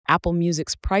Apple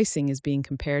Music's pricing is being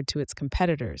compared to its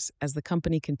competitors as the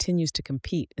company continues to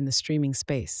compete in the streaming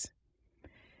space.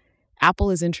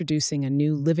 Apple is introducing a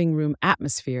new living room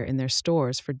atmosphere in their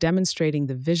stores for demonstrating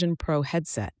the Vision Pro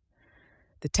headset.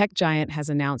 The tech giant has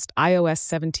announced iOS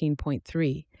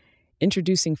 17.3,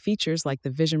 introducing features like the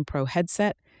Vision Pro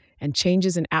headset and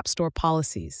changes in App Store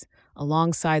policies,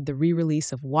 alongside the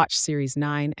re-release of Watch Series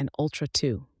 9 and Ultra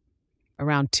 2.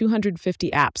 Around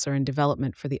 250 apps are in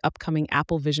development for the upcoming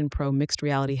Apple Vision Pro mixed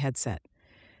reality headset.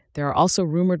 There are also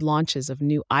rumored launches of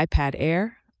new iPad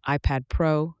Air, iPad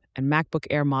Pro, and MacBook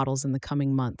Air models in the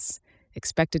coming months,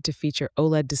 expected to feature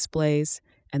OLED displays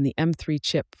and the M3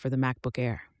 chip for the MacBook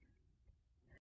Air.